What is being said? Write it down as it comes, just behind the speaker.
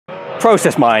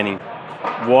Process mining,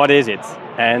 what is it?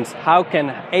 And how can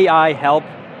AI help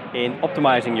in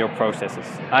optimizing your processes?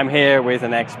 I'm here with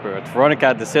an expert,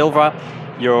 Veronica DeSalvo.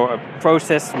 You're a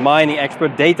process mining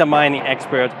expert, data mining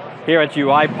expert here at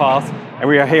UiPath. And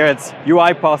we are here at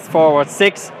UiPath Forward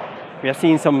 6. We have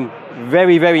seen some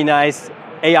very, very nice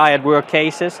AI at work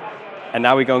cases. And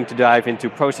now we're going to dive into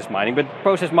process mining. But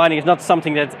process mining is not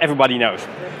something that everybody knows.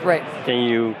 Right. Can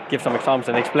you give some examples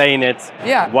and explain it,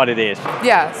 what it is?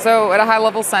 Yeah, so at a high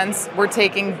level sense, we're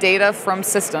taking data from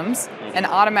systems and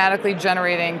automatically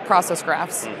generating process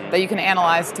graphs that you can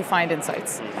analyze to find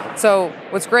insights. So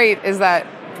what's great is that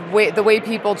the way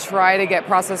people try to get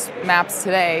process maps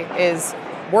today is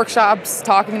workshops,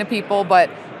 talking to people, but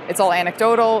it's all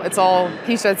anecdotal, it's all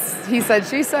he said,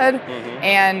 she said,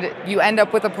 and you end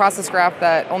up with a process graph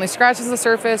that only scratches the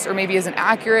surface or maybe isn't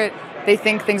accurate. They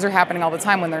think things are happening all the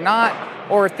time when they're not,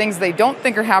 or things they don't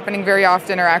think are happening very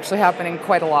often are actually happening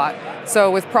quite a lot.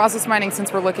 So with process mining,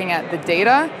 since we're looking at the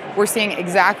data, we're seeing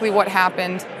exactly what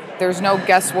happened, there's no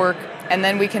guesswork, and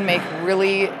then we can make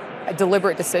really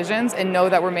deliberate decisions and know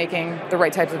that we're making the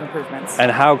right types of improvements.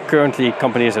 And how currently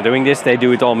companies are doing this? They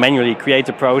do it all manually, create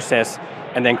a process,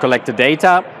 and then collect the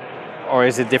data, or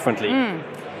is it differently?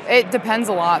 It depends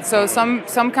a lot. So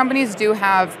some companies do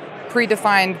have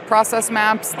predefined process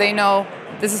maps. They know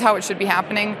this is how it should be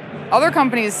happening. Other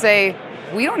companies say,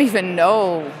 we don't even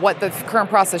know what the current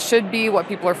process should be, what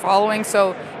people are following.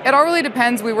 So it all really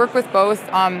depends. We work with both.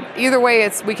 Either way,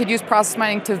 we could use process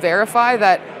mining to verify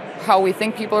that how we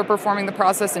think people are performing the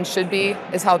process and should be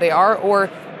is how they are, or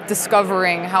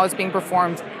discovering how it's being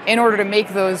performed in order to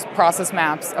make those process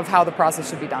maps of how the process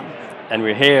should be done. And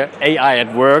we're here, AI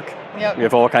at work. Yep. We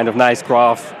have all kind of nice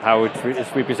graphs, how it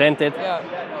is represented.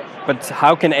 But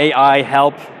how can AI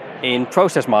help in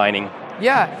process mining?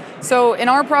 Yeah, so in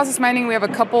our process mining, we have a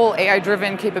couple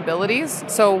AI-driven capabilities.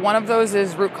 So one of those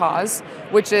is root cause,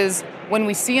 which is when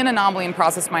we see an anomaly in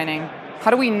process mining, how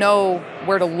do we know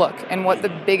where to look and what the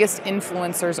biggest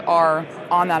influencers are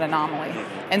on that anomaly?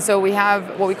 And so we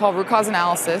have what we call root cause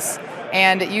analysis,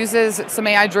 and it uses some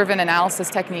AI-driven analysis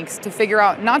techniques to figure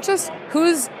out not just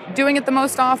who's doing it the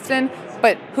most often,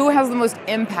 but who has the most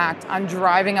impact on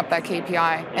driving up that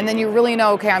KPI. And then you really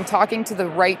know, okay, I'm talking to the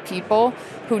right people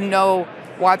who know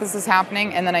why this is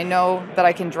happening, and then I know that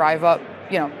I can drive up,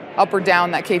 up or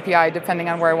down that KPI depending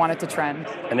on where I want it to trend.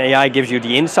 And AI gives you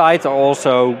the insight, or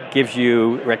also gives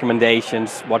you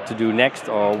recommendations what to do next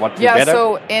or what to do better? Yeah,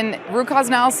 so in root cause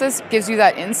analysis gives you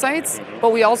that insights,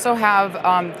 but we also have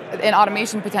an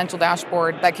automation potential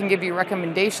dashboard that can give you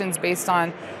recommendations based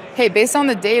on, hey, based on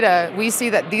the data, we see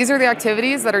that these are the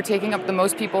activities that are taking up the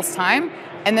most people's time,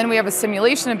 and then we have a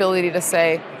simulation ability to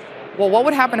say, well, what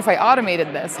would happen if I automated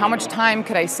this? How much time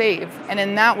could I save? And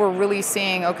in that, we're really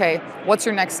seeing, okay, what's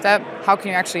your next step? How can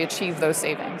you actually achieve those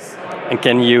savings? And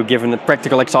can you give a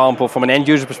practical example from an end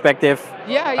user perspective?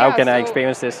 Yeah. How can I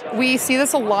experience this? We see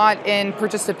this a lot in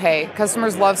purchase to pay.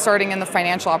 Customers love starting in the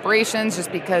financial operations just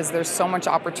because there's so much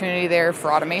opportunity there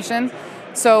for automation.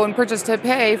 So in purchase to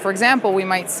pay, for example, we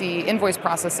might see invoice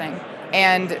processing.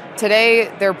 And today,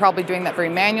 they're probably doing that very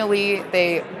manually.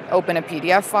 They open a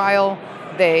PDF file,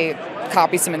 they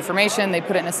copy some information, they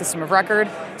put it in a system of record.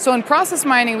 So in process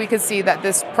mining, we could see that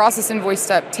this process invoice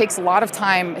step takes a lot of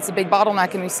time. It's a big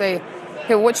bottleneck, and we say,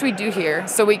 okay, what should we do here?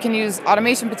 So we can use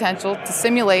automation potential to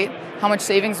simulate how much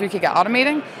savings we could get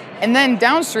automating. And then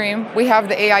downstream, we have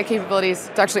the AI capabilities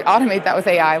to actually automate that with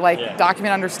AI, like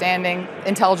document understanding,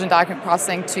 intelligent document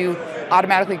processing to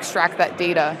automatically extract that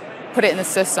data, put it in the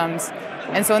systems.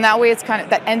 And so in that way, it's kind of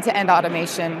that end-to-end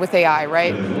automation with AI,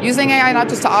 right? Using AI not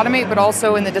just to automate, but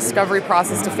also in the discovery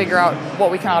process to figure out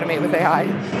what we can automate with AI.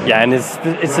 Yeah, and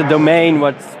it's a domain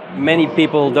what many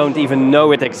people don't even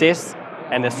know it exists,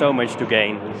 and there's so much to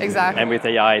gain. Exactly. And with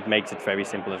AI, it makes it very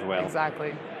simple as well.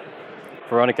 Exactly.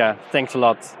 Veronica, thanks a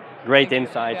lot. Great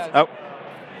insights. Yeah. Oh,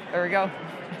 there we go.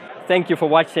 Thank you for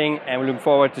watching, and we look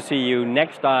forward to see you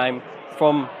next time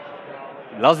from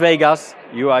Las Vegas,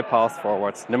 UiPath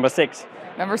Forward, number 6.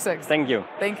 Number 6. Thank you.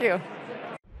 Thank you.